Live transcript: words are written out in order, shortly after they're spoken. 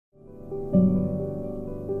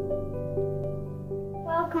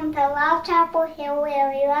welcome to Love Chapel Hill, where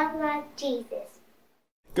we love Jesus.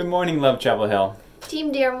 Good morning, Love Chapel Hill.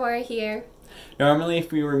 Team Dearmore here. Normally,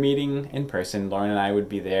 if we were meeting in person, Lauren and I would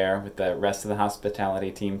be there with the rest of the hospitality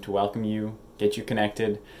team to welcome you, get you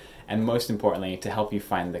connected, and most importantly, to help you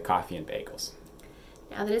find the coffee and bagels.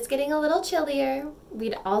 Now that it's getting a little chillier,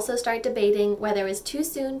 we'd also start debating whether it was too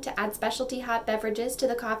soon to add specialty hot beverages to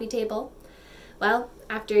the coffee table. Well,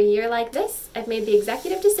 after a year like this, I've made the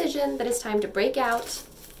executive decision that it's time to break out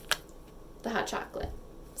the hot chocolate.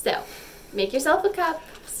 So, make yourself a cup,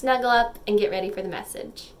 snuggle up, and get ready for the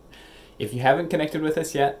message. If you haven't connected with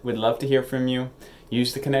us yet, we'd love to hear from you.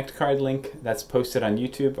 Use the Connect card link that's posted on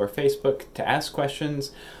YouTube or Facebook to ask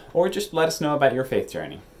questions, or just let us know about your faith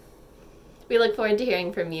journey. We look forward to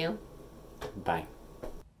hearing from you. Bye.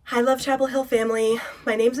 Hi, Love Chapel Hill family.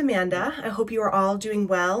 My name's Amanda. I hope you are all doing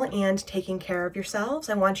well and taking care of yourselves.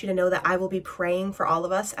 I want you to know that I will be praying for all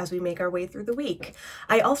of us as we make our way through the week.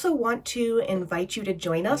 I also want to invite you to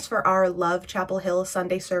join us for our Love Chapel Hill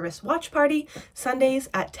Sunday Service Watch Party, Sundays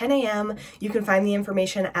at 10 a.m. You can find the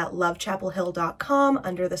information at lovechapelhill.com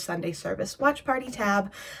under the Sunday Service Watch Party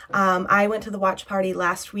tab. I went to the watch party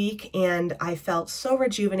last week and I felt so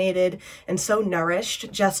rejuvenated and so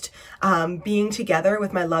nourished just being together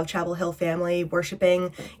with my Love Chapel Hill family,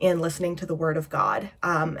 worshiping and listening to the Word of God.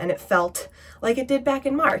 And it felt like it did back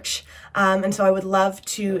in March. And so I would love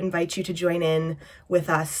to invite you to join in with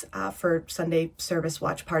us for Sunday service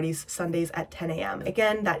watch parties, Sundays at 10 a.m.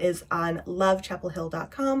 Again, that is on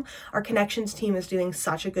lovechapelhill.com. Our connections team is doing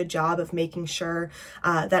such a good job of making sure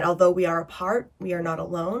that although we are apart, we are not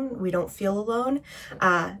alone. We don't feel alone.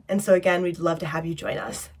 And so again, we'd love to have you join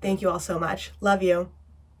us. Thank you all so much. Love you.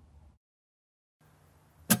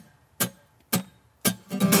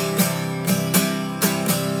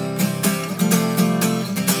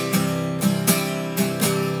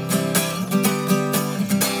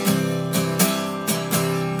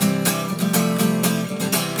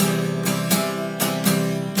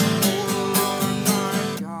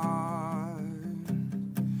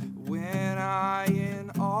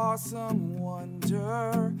 Awesome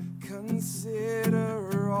wonder,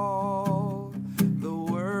 consider all the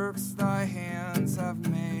works thy hands have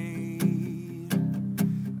made.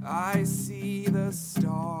 I see the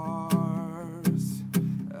stars,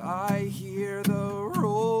 I hear the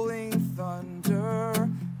rolling thunder,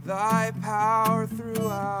 thy power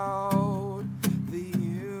throughout the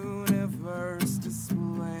universe displayed.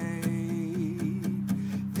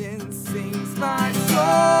 Then sings my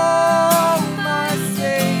soul, my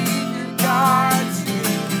Savior God to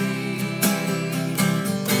thee.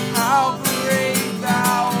 How great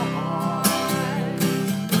thou art,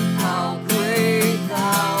 how great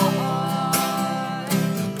thou art.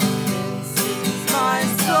 Then sings my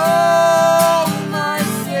soul, my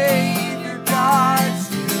Savior God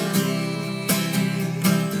to thee.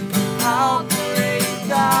 How great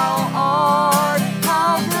thou art,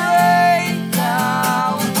 how great thou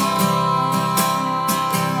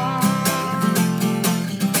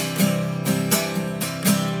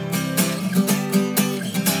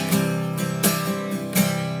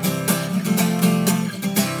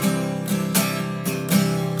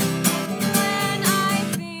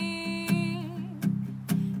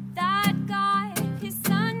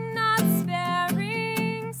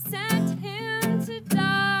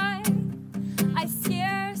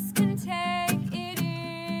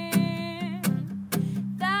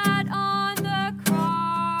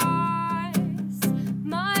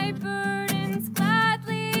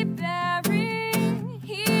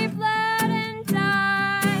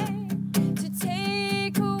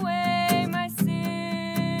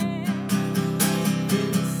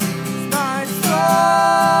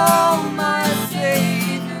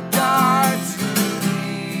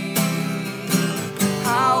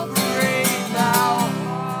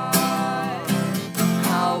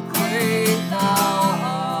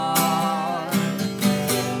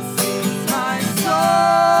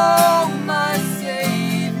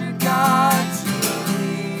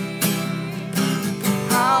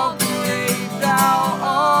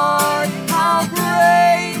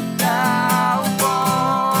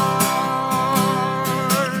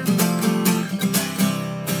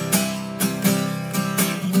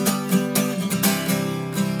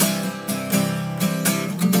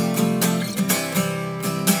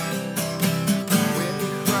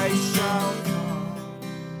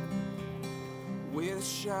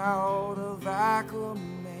shout of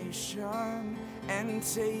acclamation and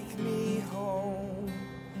take me home.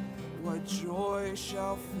 What joy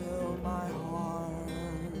shall fill my heart?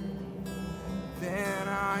 Then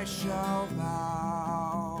I shall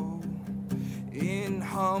bow in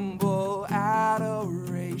humble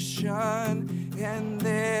adoration nation, and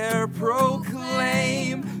there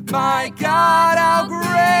proclaim, my God, how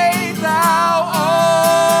great thou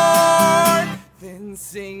art. Then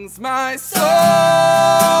sings my soul,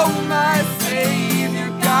 my Savior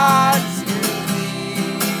God, to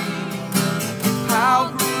thee.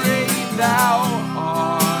 How great thou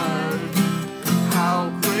art, how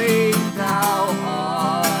great thou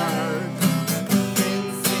art. Then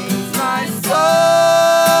sings my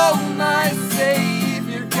soul, my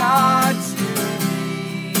Savior God, to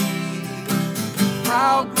thee.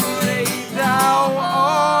 How great thou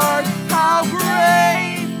art, how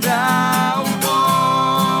great thou art.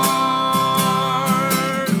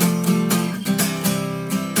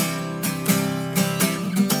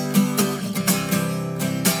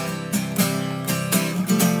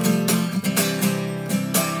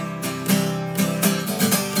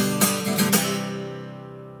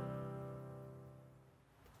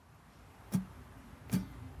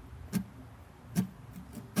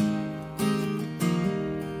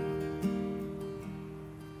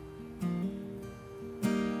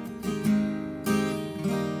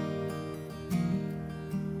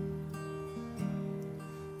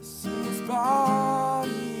 See his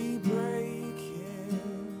body breaking,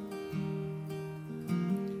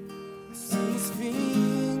 see his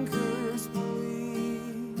fingers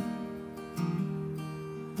bleed,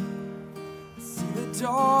 see the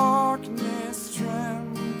darkness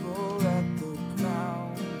tremble at the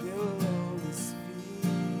ground below his feet.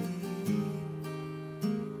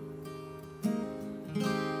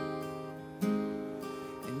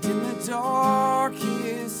 And in the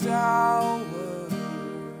darkest hour,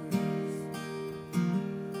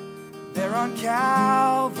 there on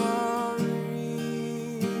Calvary,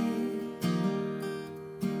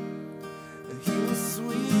 he was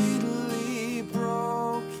sweetly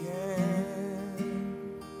broken,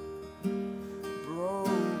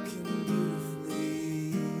 broken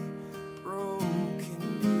beautifully, broken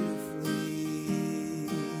beautifully.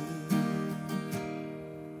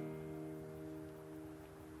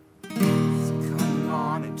 So come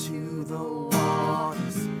on into the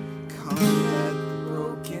waters, come let the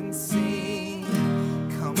broken sing.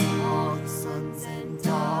 Come all you sons and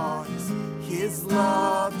daughters, his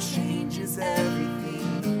love changes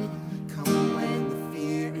everything. Come when the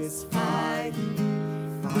fear is fighting,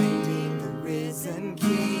 finding the risen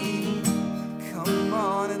King. Come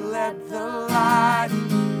on and let the light,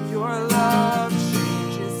 your love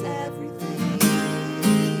changes everything.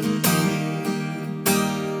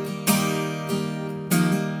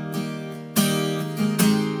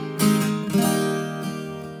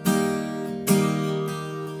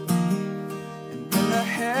 And when the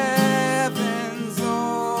heavens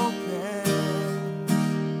opened,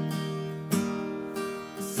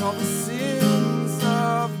 I saw the sins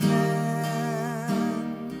of men.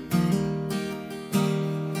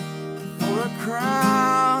 For a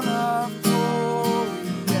crown of glory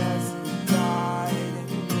as he died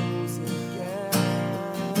and rose again.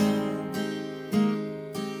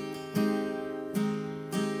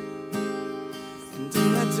 And in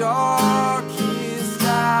the darkest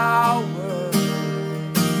hour,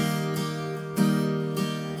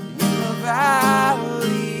 in the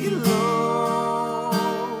valley low,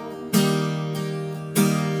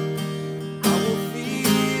 I will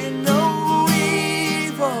fear no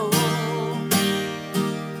evil,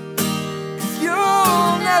 'cause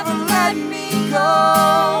you'll never let me go.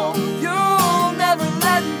 You'll never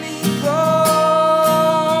let me go.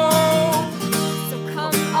 So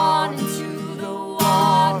come on into the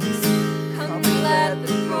waters,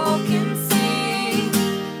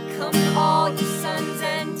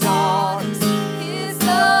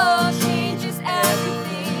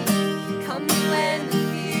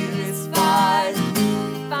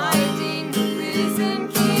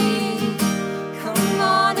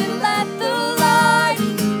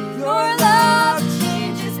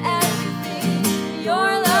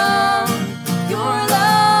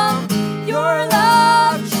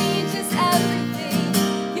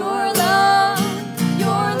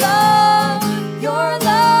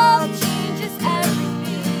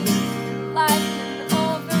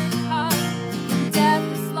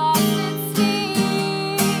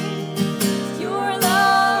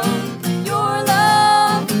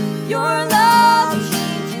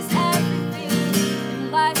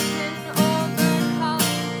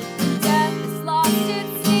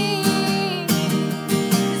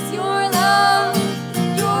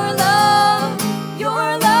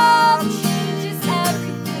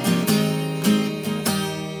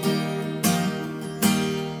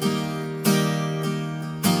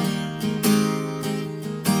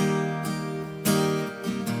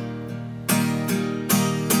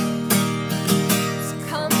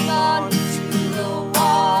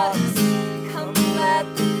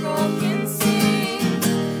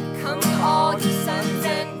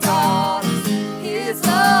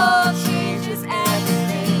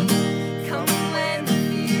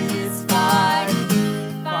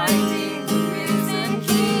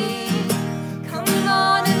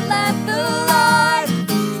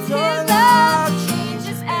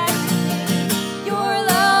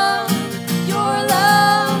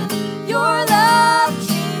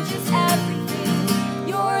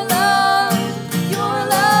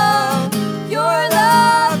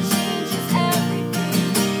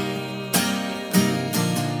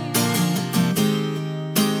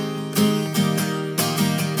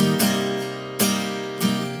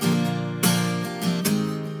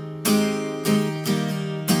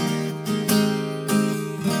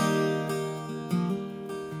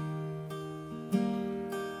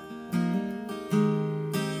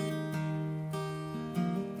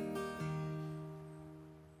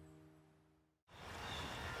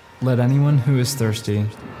 Let anyone who is thirsty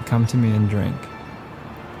come to me and drink.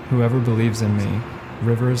 Whoever believes in me,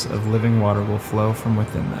 rivers of living water will flow from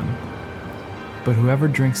within them. But whoever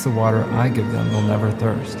drinks the water I give them will never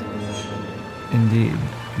thirst. Indeed,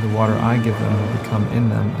 the water I give them will become in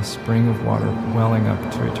them a spring of water welling up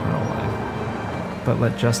to eternal life. But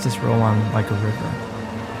let justice roll on like a river,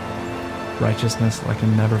 righteousness like a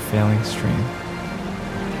never-failing stream.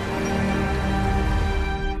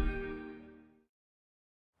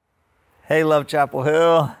 Hey, Love Chapel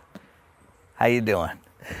Hill. How you doing?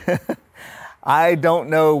 I don't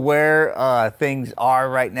know where things are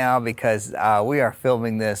right now because we are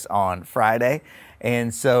filming this on Friday.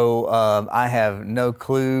 And so I have no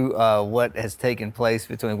clue what has taken place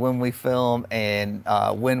between when we film and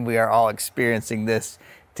when we are all experiencing this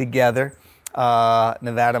together.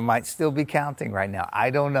 Nevada might still be counting right now.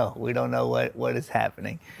 I don't know. We don't know what is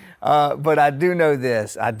happening. But I do know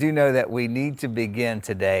this. I do know that we need to begin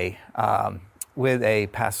today with a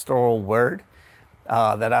pastoral word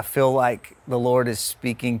that I feel like the Lord is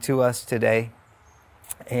speaking to us today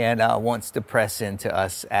and wants to press into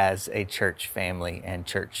us as a church family and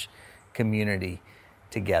church community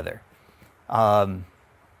together. I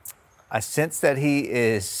sense that He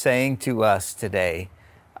is saying to us today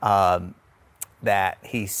that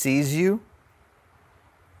He sees you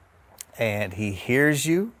and He hears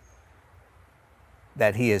you,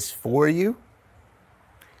 that He is for you,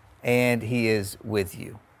 and He is with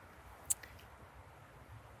you.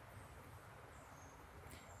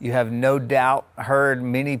 You have no doubt heard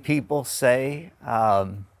many people say,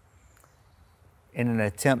 in an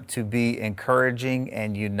attempt to be encouraging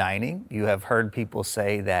and uniting, you have heard people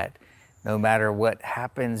say that no matter what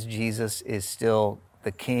happens, Jesus is still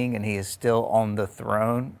the King and He is still on the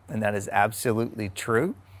throne, and that is absolutely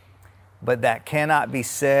true. But that cannot be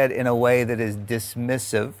said in a way that is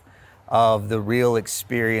dismissive of the real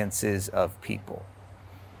experiences of people.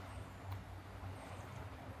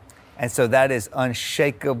 And so that is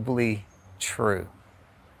unshakably true.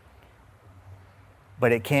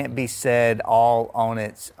 But it can't be said all on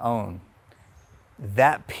its own.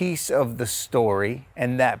 That piece of the story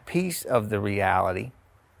and that piece of the reality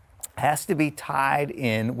has to be tied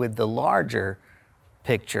in with the larger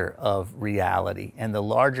picture of reality and the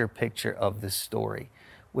larger picture of the story,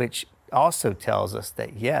 which also tells us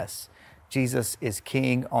that yes, Jesus is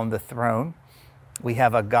King on the throne. We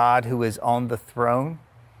have a God who is on the throne.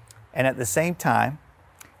 And at the same time,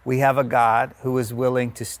 we have a God who is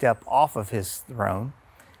willing to step off of His throne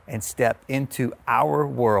and step into our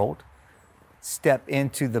world, step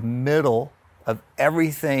into the middle of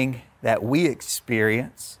everything that we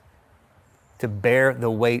experience to bear the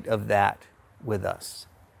weight of that with us.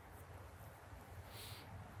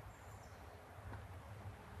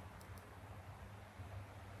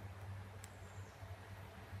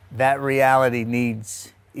 That reality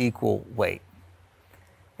needs equal weight.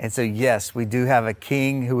 And so, yes, we do have a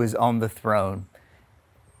King who is on the throne,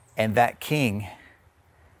 and that King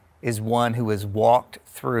is one who has walked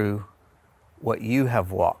through what you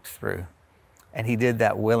have walked through, and He did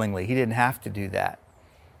that willingly. He didn't have to do that.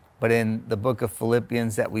 But in the book of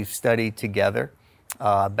Philippians that we've studied together,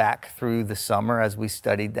 back through the summer as we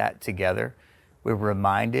studied that together, we're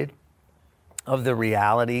reminded of the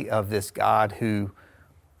reality of this God who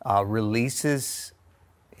releases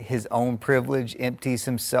His own privilege, empties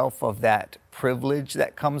Himself of that privilege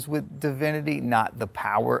that comes with divinity, not the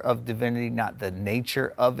power of divinity, not the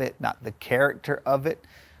nature of it, not the character of it,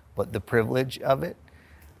 but the privilege of it,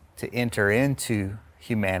 to enter into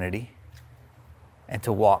humanity and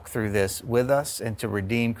to walk through this with us and to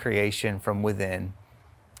redeem creation from within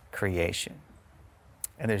creation.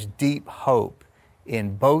 And there's deep hope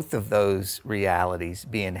in both of those realities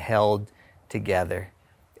being held together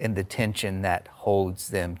in the tension that holds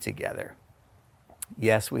them together.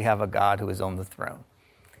 Yes, we have a God who is on the throne,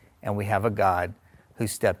 and we have a God who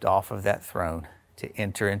stepped off of that throne to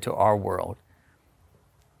enter into our world,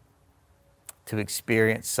 to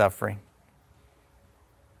experience suffering,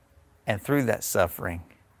 and through that suffering,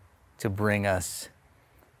 to bring us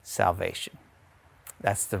salvation.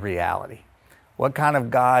 That's the reality. What kind of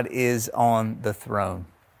God is on the throne?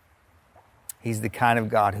 He's the kind of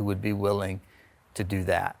God who would be willing to do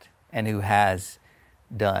that and who has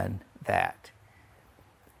done that.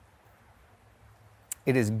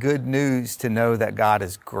 It is good news to know that God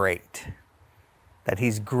is great, that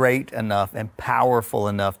He's great enough and powerful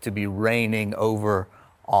enough to be reigning over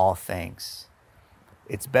all things.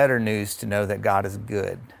 It's better news to know that God is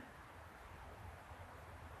good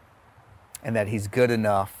and that He's good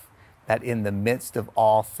enough that in the midst of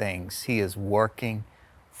all things, He is working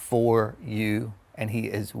for you and He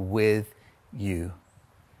is with you.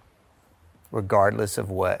 regardless of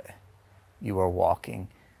what you are walking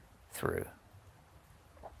through.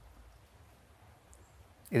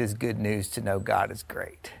 It is good news to know God is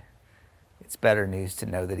great. It's better news to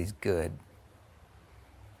know that He's good.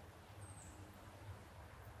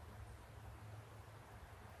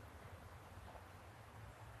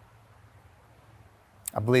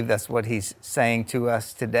 I believe that's what He's saying to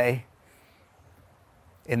us today.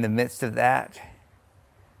 In the midst of that,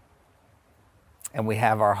 and we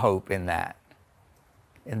have our hope in that,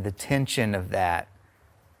 in the tension of that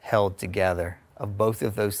held together, of both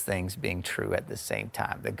of those things being true at the same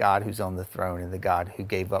time, the God who's on the throne and the God who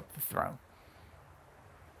gave up the throne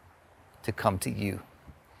to come to you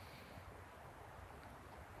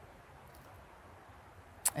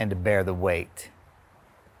and to bear the weight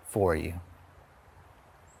for you.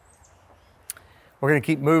 We're going to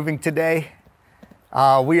keep moving today.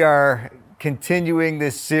 We are continuing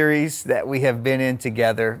this series that we have been in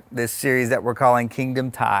together, this series that we're calling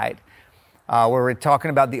Kingdom Tide, where we're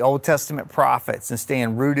talking about the Old Testament prophets and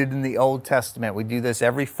staying rooted in the Old Testament. We do this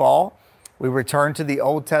every fall. We return to the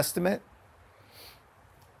Old Testament.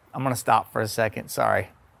 I'm going to stop for a second. Sorry.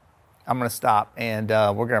 I'm going to stop and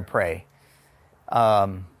we're going to pray.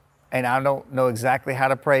 And I don't know exactly how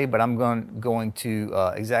to pray, but I'm going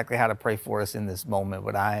to exactly how to pray for us in this moment.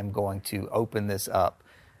 But I am going to open this up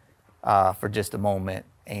for just a moment.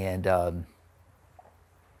 And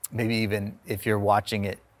maybe even if you're watching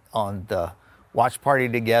it on the watch party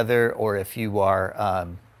together, or if you are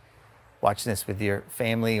watching this with your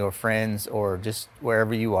family or friends or just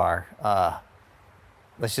wherever you are,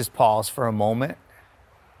 let's just pause for a moment.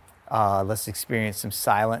 Let's experience some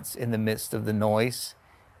silence in the midst of the noise.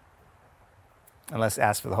 And let's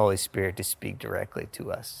ask for the Holy Spirit to speak directly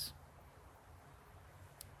to us.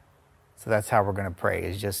 So that's how we're going to pray,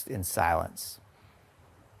 is just in silence.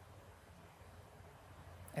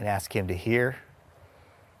 And ask Him to hear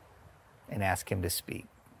and ask Him to speak.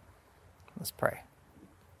 Let's pray.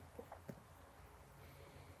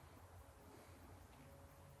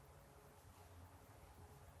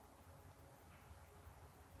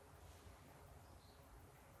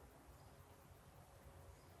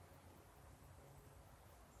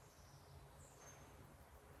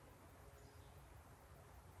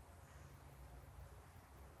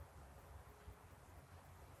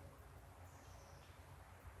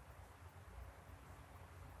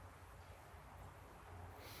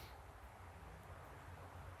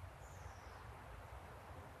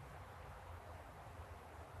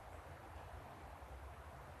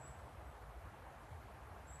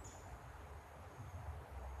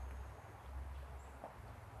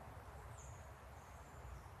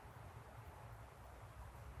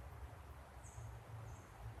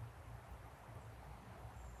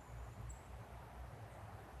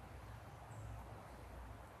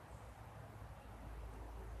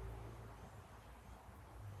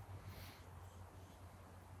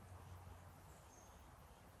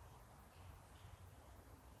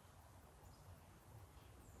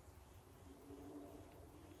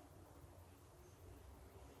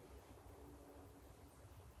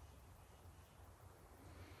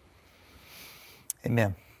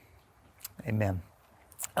 Amen. Amen.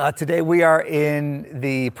 Today we are in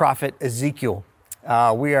the prophet Ezekiel.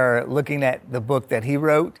 We are looking at the book that he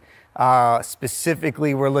wrote.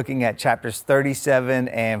 Specifically, we're looking at chapters 37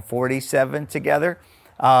 and 47 together.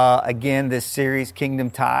 Again, this series,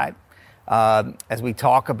 Kingdom Tide, as we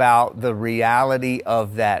talk about the reality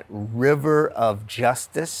of that river of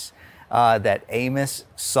justice that Amos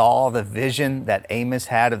saw, the vision that Amos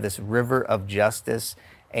had of this river of justice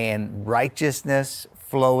and righteousness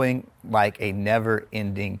flowing like a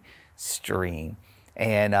never-ending stream.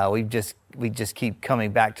 And we just keep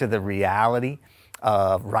coming back to the reality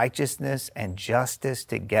of righteousness and justice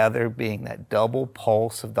together being that double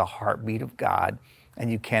pulse of the heartbeat of God, and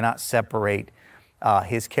you cannot separate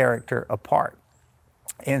His character apart.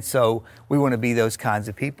 And so we want to be those kinds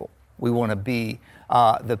of people. We want to be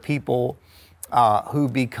the people who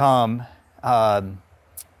become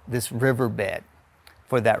this riverbed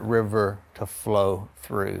for that river to flow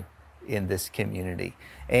through in this community.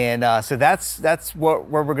 And so that's where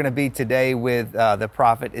we're going to be today with the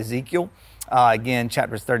prophet Ezekiel. Again,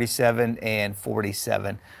 chapters 37 and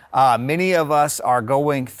 47. Many of us are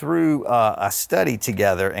going through a study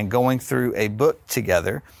together and going through a book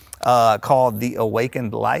together called The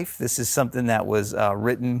Awakened Life. This is something that was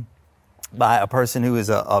written by a person who is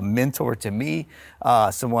a mentor to me,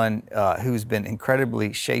 someone who's been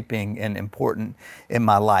incredibly shaping and important in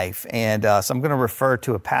my life. And so I'm going to refer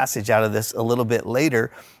to a passage out of this a little bit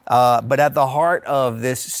later. But at the heart of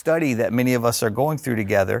this study that many of us are going through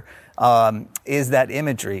together is that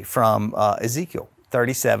imagery from Ezekiel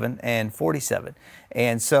 37 and 47.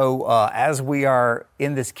 And so as we are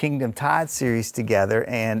in this Kingdom Tide series together,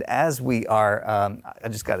 and as we are, I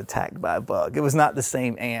just got attacked by a bug. It was not the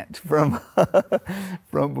same ant from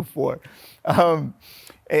from before. So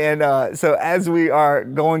as we are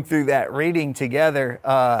going through that reading together,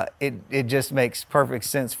 it just makes perfect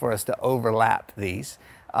sense for us to overlap these.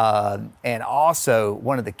 And also,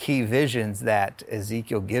 one of the key visions that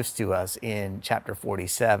Ezekiel gives to us in chapter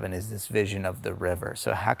 47 is this vision of the river.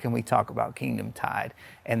 So how can we talk about Kingdom Tide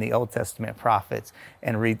and the Old Testament prophets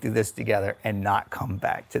and read through this together and not come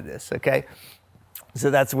back to this, okay? So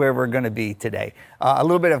that's where we're going to be today. A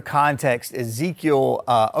little bit of context. Ezekiel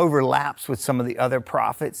overlaps with some of the other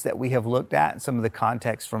prophets that we have looked at, and some of the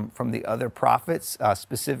context from the other prophets,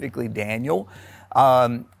 specifically Daniel.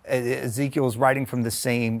 Ezekiel is writing from the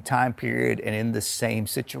same time period and in the same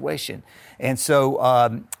situation. And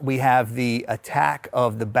so we have the attack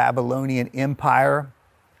of the Babylonian Empire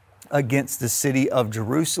against the city of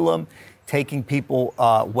Jerusalem, taking people,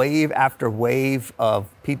 wave after wave of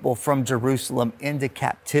people from Jerusalem into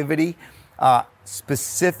captivity,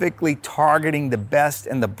 specifically targeting the best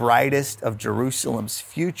and the brightest of Jerusalem's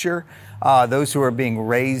future, those who are being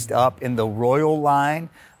raised up in the royal line,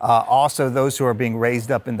 also those who are being raised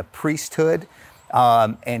up in the priesthood,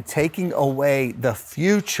 and taking away the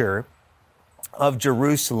future of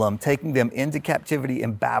Jerusalem, taking them into captivity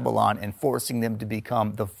in Babylon and forcing them to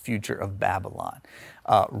become the future of Babylon,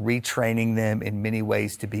 retraining them in many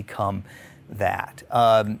ways to become that.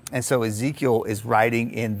 And so Ezekiel is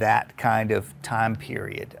writing in that kind of time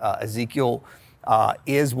period. Ezekiel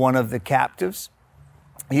is one of the captives.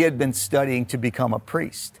 He had been studying to become a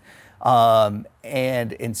priest.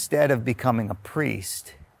 And instead of becoming a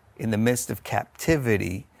priest, in the midst of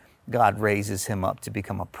captivity, God raises him up to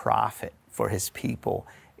become a prophet for his people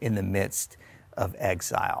in the midst of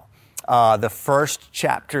exile. The first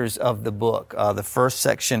chapters of the book, the first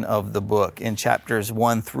section of the book in chapters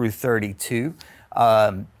 1 through 32,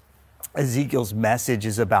 Ezekiel's message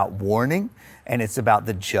is about warning, and it's about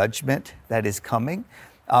the judgment that is coming.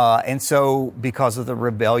 And so because of the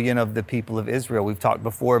rebellion of the people of Israel, we've talked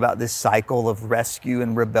before about this cycle of rescue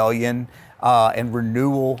and rebellion and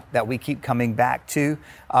renewal that we keep coming back to.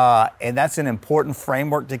 And that's an important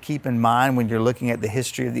framework to keep in mind when you're looking at the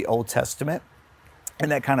history of the Old Testament and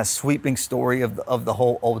that kind of sweeping story of the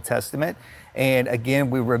whole Old Testament. And again,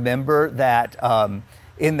 we remember that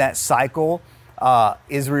in that cycle,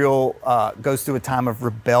 Israel goes through a time of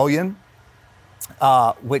rebellion,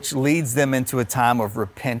 which leads them into a time of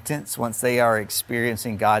repentance. Once they are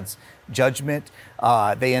experiencing God's judgment,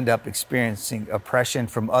 they end up experiencing oppression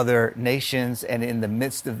from other nations. And in the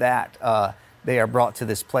midst of that, they are brought to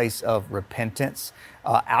this place of repentance.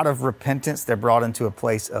 Out of repentance, they're brought into a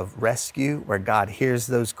place of rescue where God hears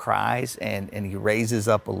those cries and he raises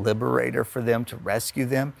up a liberator for them to rescue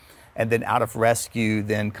them. And then out of rescue,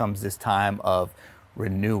 then comes this time of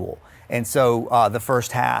renewal. And so the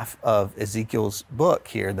first half of Ezekiel's book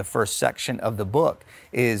here, the first section of the book,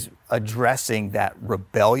 is addressing that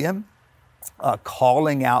rebellion,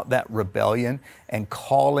 calling out that rebellion and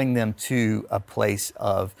calling them to a place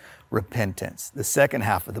of repentance. The second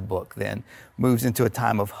half of the book then moves into a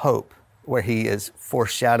time of hope where he is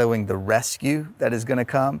foreshadowing the rescue that is going to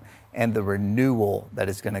come and the renewal that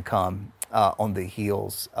is going to come on the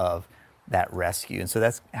heels of that rescue. And so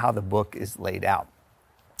that's how the book is laid out.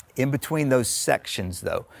 In between those sections,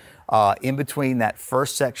 though, in between that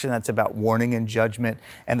first section that's about warning and judgment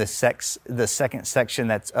and the second section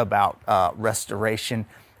that's about restoration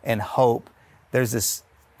and hope, there's this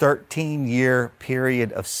 13-year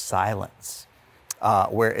period of silence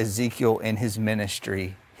where Ezekiel in his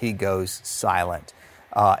ministry, he goes silent.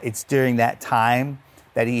 It's during that time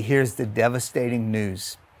that he hears the devastating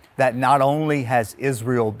news that not only has has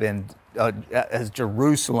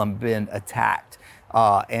Jerusalem been attacked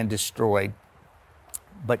and destroyed,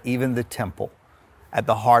 but even the temple at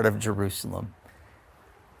the heart of Jerusalem,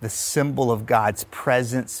 the symbol of God's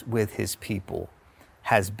presence with his people,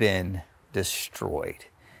 has been destroyed.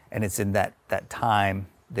 And it's in that time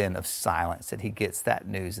then of silence that he gets that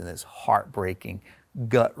news, and this heartbreaking,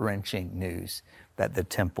 gut-wrenching news that the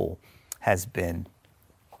temple has been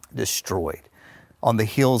destroyed. On the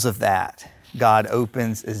heels of that, God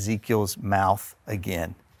opens Ezekiel's mouth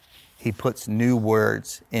again. He puts new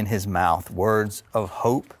words in his mouth, words of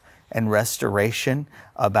hope and restoration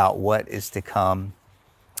about what is to come.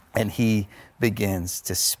 And he begins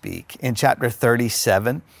to speak. In chapter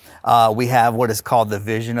 37, we have what is called the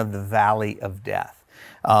vision of the valley of death.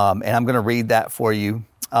 And I'm going to read that for you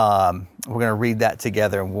We're going to read that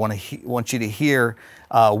together, and want you to hear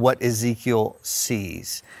what Ezekiel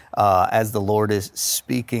sees as the Lord is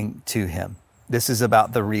speaking to him. This is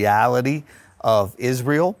about the reality of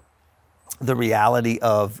Israel, the reality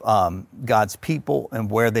of God's people and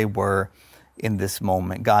where they were in this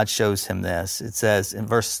moment. God shows him this. It says in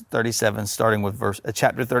verse 37,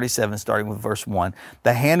 chapter 37, starting with verse 1,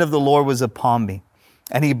 "The hand of the Lord was upon me,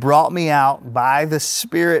 and he brought me out by the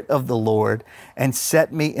Spirit of the Lord and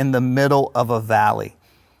set me in the middle of a valley.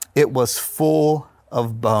 It was full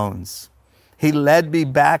of bones. He led me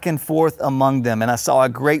back and forth among them, and I saw a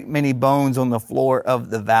great many bones on the floor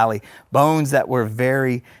of the valley, bones that were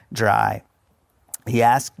very dry. He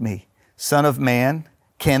asked me, 'Son of man,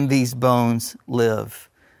 can these bones live?'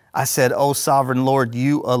 I said, 'O sovereign Lord,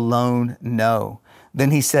 you alone know.'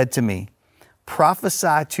 Then he said to me,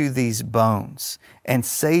 'Prophesy to these bones and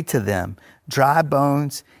say to them, dry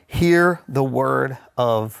bones, hear the word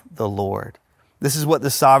of the Lord.' This is what the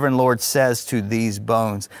sovereign Lord says to these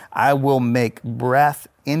bones. I will make breath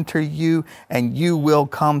enter you, and you will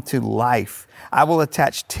come to life. I will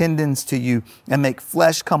attach tendons to you and make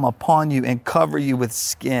flesh come upon you and cover you with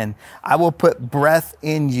skin. I will put breath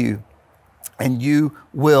in you, and you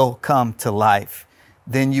will come to life.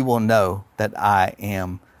 Then you will know that I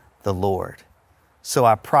am the Lord.' So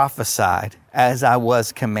I prophesied as I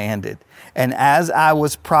was commanded. And as I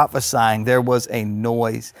was prophesying, there was a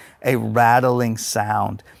noise, a rattling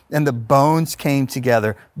sound, and the bones came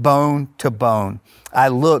together, bone to bone. I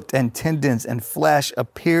looked, and tendons and flesh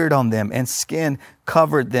appeared on them, and skin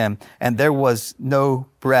covered them, and there was no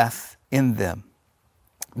breath in them.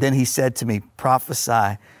 Then he said to me,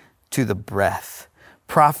 'Prophesy to the breath.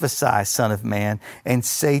 Prophesy, son of man, and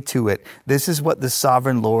say to it, this is what the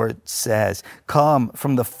sovereign Lord says. Come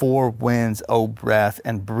from the four winds, O breath,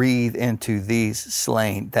 and breathe into these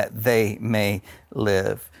slain, that they may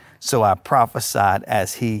live.' So I prophesied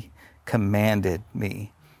as he commanded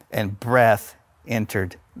me, and breath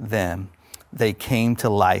entered them. They came to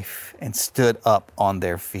life and stood up on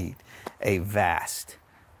their feet, a vast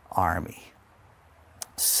army."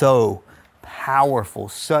 So powerful,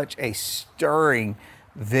 such a stirring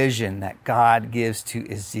vision that God gives to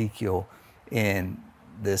Ezekiel in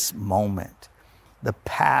this moment. The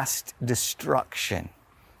past destruction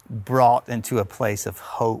brought into a place of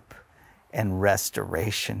hope and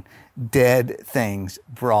restoration. Dead things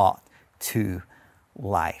brought to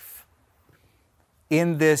life.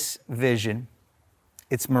 In this vision,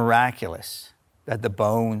 it's miraculous that the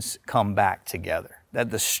bones come back together, that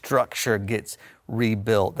the structure gets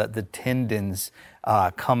rebuilt, that the tendons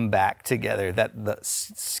come back together, that the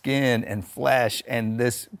skin and flesh, and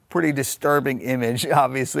this pretty disturbing image,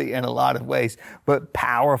 obviously in a lot of ways, but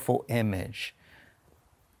powerful image.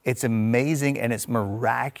 It's amazing and it's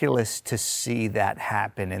miraculous to see that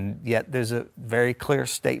happen. And yet there's a very clear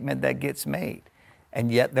statement that gets made.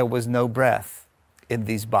 And yet there was no breath in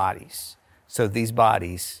these bodies. So these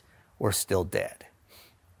bodies were still dead.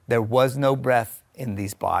 There was no breath in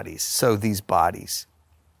these bodies. So these bodies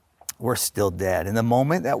were still dead. And the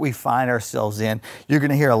moment that we find ourselves in, you're going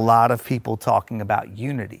to hear a lot of people talking about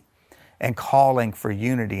unity and calling for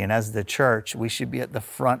unity. And as the church, we should be at the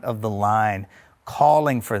front of the line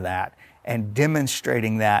calling for that and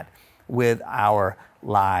demonstrating that with our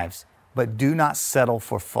lives. But do not settle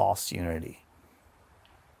for false unity.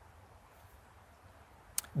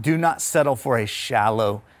 Do not settle for a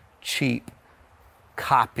shallow, cheap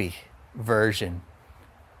copy version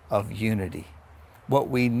of unity. What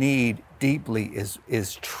we need deeply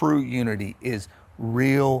is true unity, is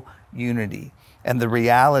real unity. And the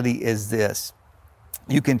reality is this: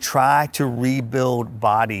 you can try to rebuild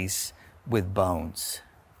bodies with bones,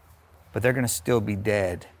 but they're going to still be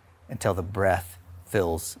dead until the breath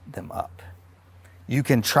fills them up. You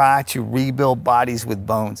can try to rebuild bodies with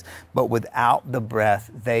bones, but without the breath,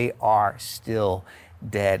 they are still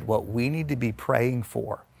dead. What we need to be praying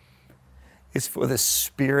for is for the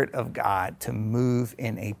Spirit of God to move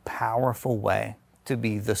in a powerful way, to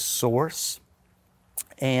be the source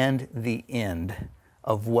and the end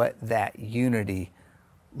of what that unity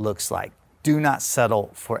looks like. Do not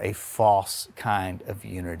settle for a false kind of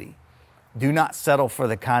unity. Do not settle for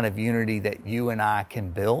the kind of unity that you and I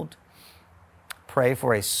can build. Pray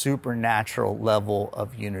for a supernatural level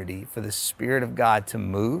of unity, for the Spirit of God to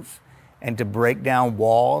move and to break down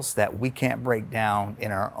walls that we can't break down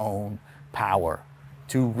in our own power,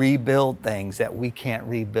 to rebuild things that we can't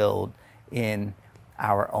rebuild in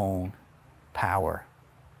our own power.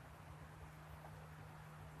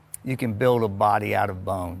 You can build a body out of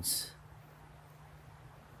bones,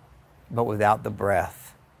 but without the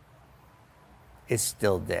breath, it's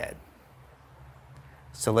still dead.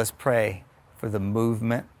 So let's pray for the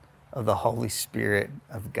movement of the Holy Spirit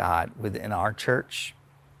of God within our church,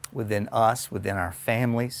 within us, within our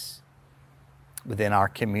families, within our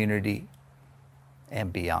community,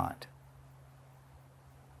 and beyond.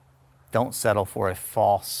 Don't settle for a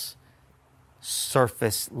false,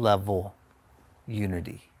 surface level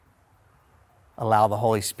unity. Allow the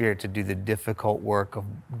Holy Spirit to do the difficult work of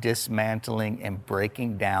dismantling and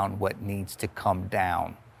breaking down what needs to come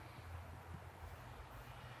down.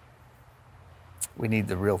 We need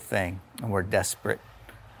the real thing, and we're desperate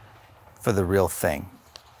for the real thing.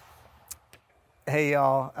 Hey,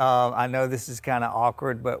 y'all. I know this is kind of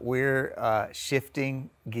awkward, but we're shifting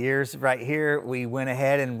gears right here. We went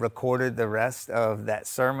ahead and recorded the rest of that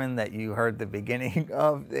sermon that you heard the beginning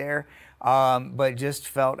of there, but just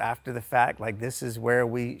felt after the fact like this is where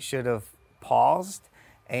we should have paused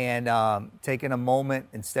and taken a moment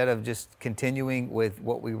instead of just continuing with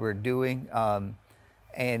what we were doing.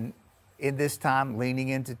 And in this time, leaning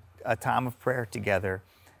into a time of prayer together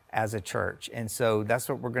as a church. And so that's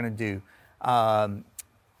what we're going to do.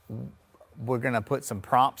 We're going to put some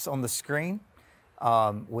prompts on the screen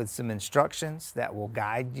with some instructions that will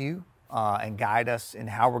guide you and guide us in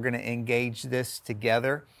how we're going to engage this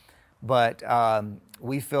together. But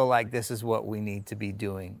we feel like this is what we need to be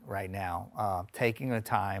doing right now, taking a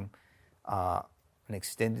time, an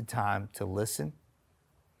extended time to listen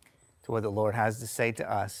to what the Lord has to say to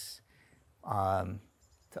us,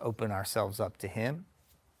 to open ourselves up to Him.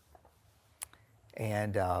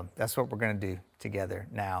 And that's what we're going to do together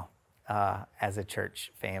now as a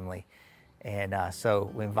church family. And so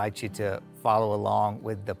we invite you to follow along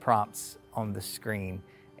with the prompts on the screen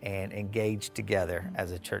and engage together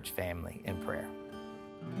as a church family in prayer.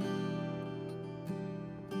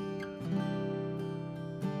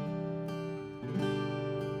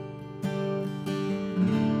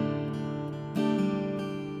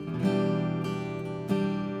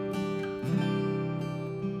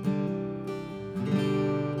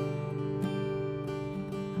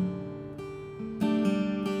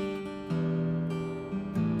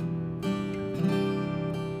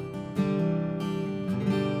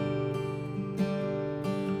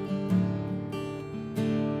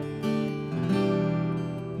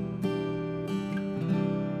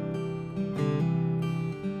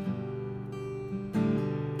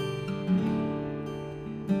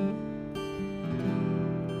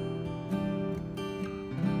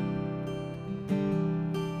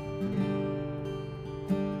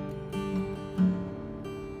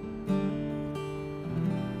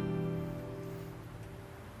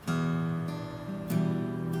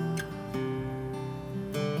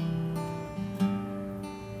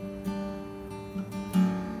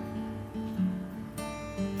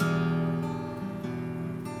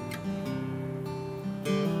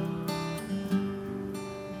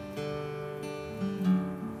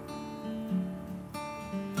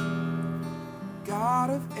 God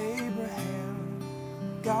of Abraham,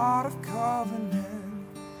 God of covenant,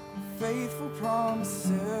 faithful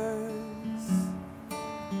promises.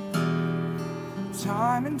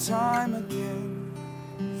 Time and time again,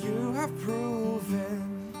 you have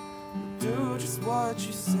proven you do just what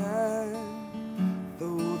you said.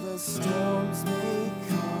 Though the storms may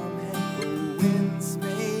come and the winds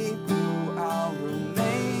may blow, I'll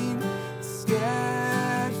remain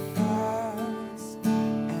steadfast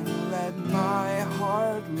and let my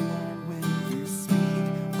heart learn when you speak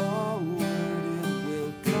a word, it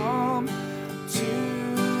will come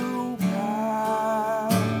to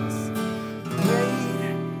pass.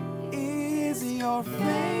 Great is your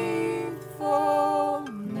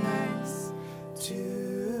faithfulness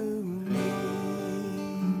to me.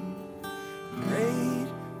 Great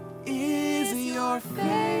is your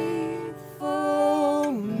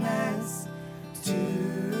faithfulness to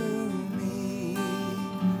me.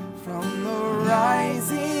 From the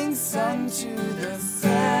rising sun to the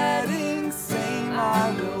setting sun,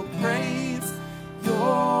 I will praise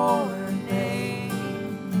your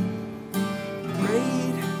name.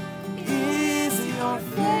 Great is your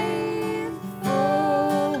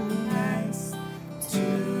faithfulness to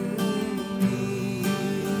me.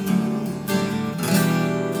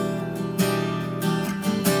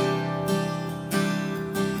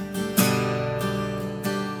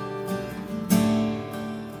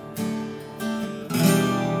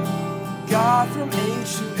 God, from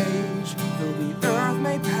age to age, though the earth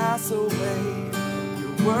may pass away,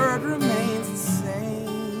 your word remains the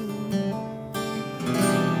same.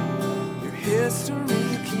 Your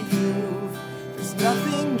history can prove there's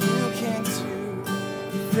nothing you can't do.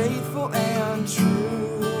 You're faithful and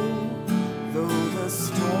true. Though the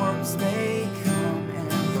storms may come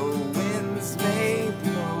and the winds may blow,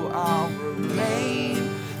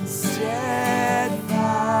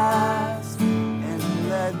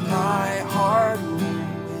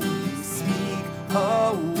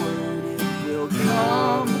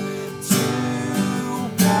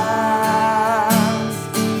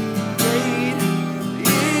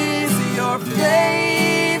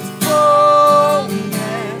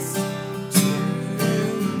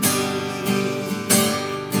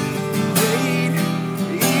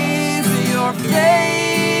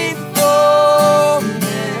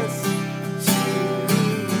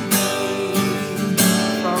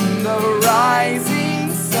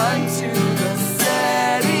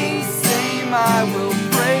 same, I will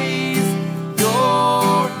praise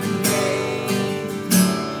your name.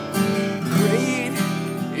 Great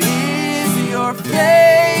is your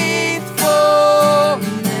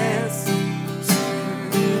faithfulness to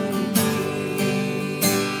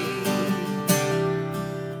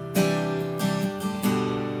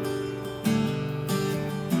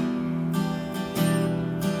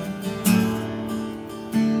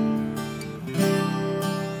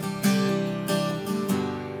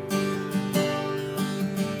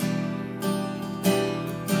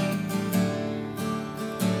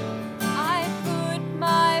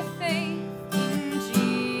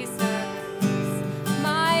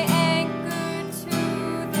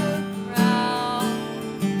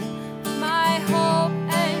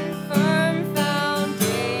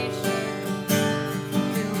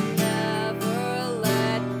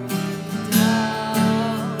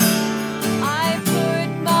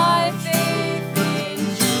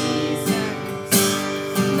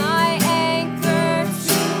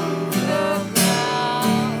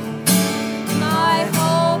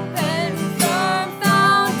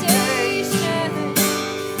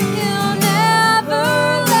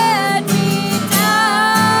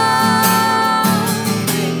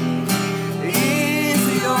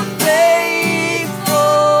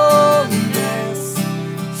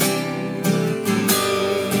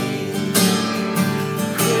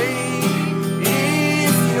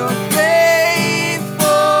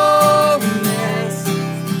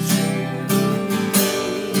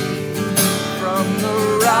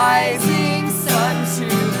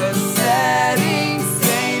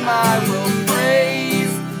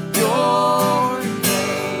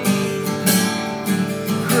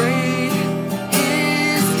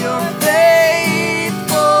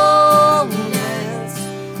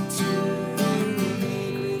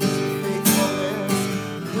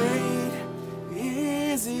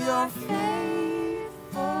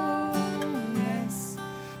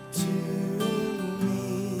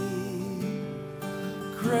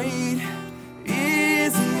great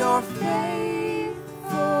is your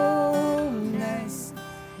faithfulness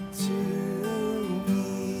to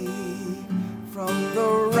me. From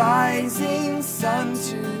the rising sun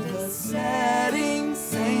to the setting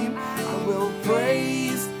same, I will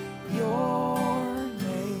praise your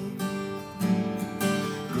name.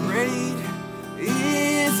 Great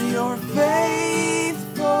is your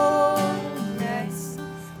faithfulness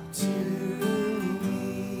to me.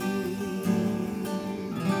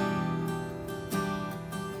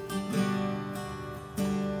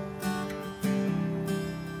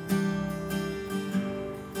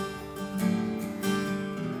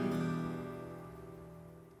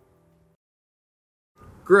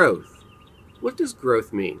 Growth. What does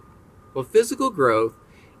growth mean? Well, physical growth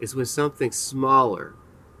is when something smaller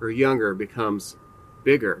or younger becomes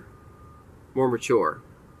bigger, more mature.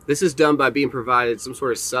 This is done by being provided some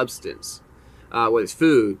sort of substance, whether it's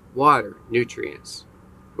food, water, nutrients.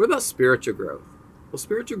 What about spiritual growth? Well,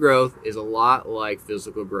 spiritual growth is a lot like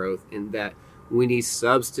physical growth in that we need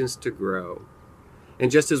substance to grow. And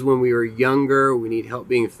just as when we were younger, we need help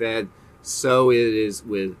being fed, so it is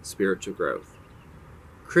with spiritual growth.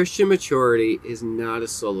 Christian maturity is not a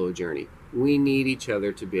solo journey. We need each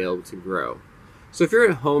other to be able to grow. So if you're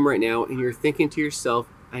at home right now and you're thinking to yourself,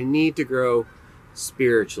 I need to grow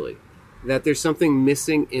spiritually, that there's something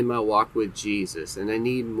missing in my walk with Jesus and I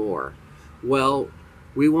need more. Well,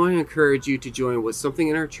 we want to encourage you to join with something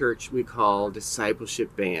in our church we call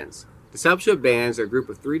discipleship bands. Discipleship bands are a group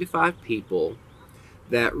of 3 to 5 people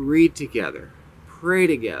that read together, pray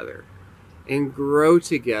together, and grow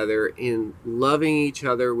together in loving each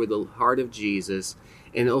other with the heart of Jesus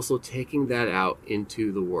and also taking that out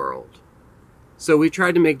into the world. So we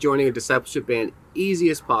tried to make joining a discipleship band easy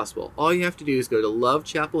as possible. All you have to do is go to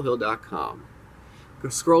lovechapelhill.com. Go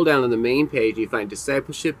scroll down on the main page and you find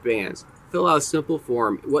discipleship bands. Fill out a simple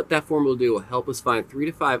form. What that form will do will help us find 3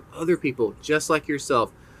 to 5 other people just like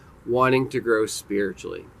yourself wanting to grow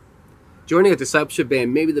spiritually. Joining a discipleship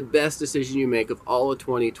band may be the best decision you make of all of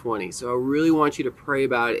 2020. So I really want you to pray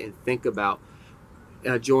about it and think about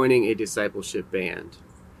joining a discipleship band.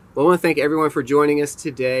 Well, I want to thank everyone for joining us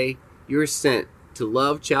today. You're sent to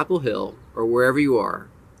Love Chapel Hill or wherever you are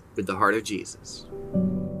with the heart of Jesus.